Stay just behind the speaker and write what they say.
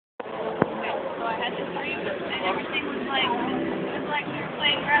had this dream, and everything was like, it was like we were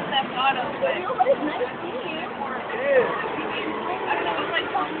playing Grand Theft Auto, but I don't know, it was like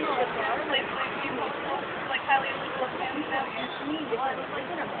some place like you like highly illegal family values. It was like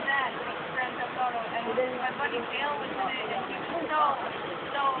that, Grand Theft Auto, and my buddy Dale was in it, and he was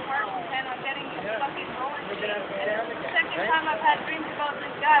so hard intent on getting his fucking roller skates. And it's the second time I've had dreams about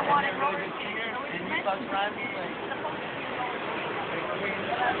this guy wanting roller skates. So it's meant to be supposed to be roller skates.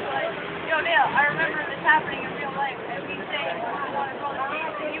 Like, yo, Dale, I remember this happening in real life, and me saying I wanted roller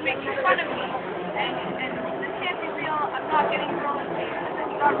skates, and you making fun of me, and this can't be real, I'm not getting roller skates, and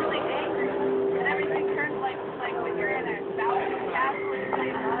then you got really angry, and everything turned like when you're in a Bowser's castle and you're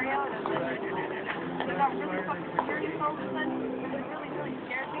playing Mario, and I got really fucking serious all of a sudden. It really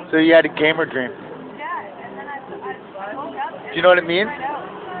scared me. So you had a gamer dream. Yeah, and then I woke up. Do you know what it means?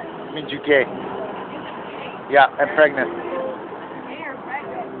 It means you're gay. Yeah, and pregnant. Gay or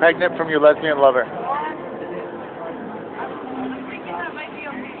pregnant? Pregnant from your lesbian lover. I'm thinking that might be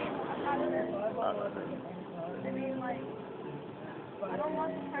okay. I'm not sure. I mean, like, I don't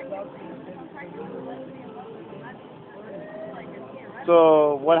want the pregnancy. I'm pregnant with a lesbian lover. I'm not like, it's here, right? So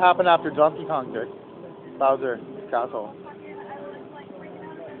what happened after Donkey Kong did? Bowser Castle.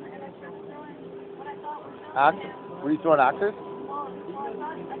 Axes? Were you throwing axes?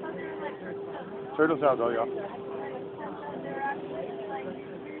 Turtle shells, oh yeah.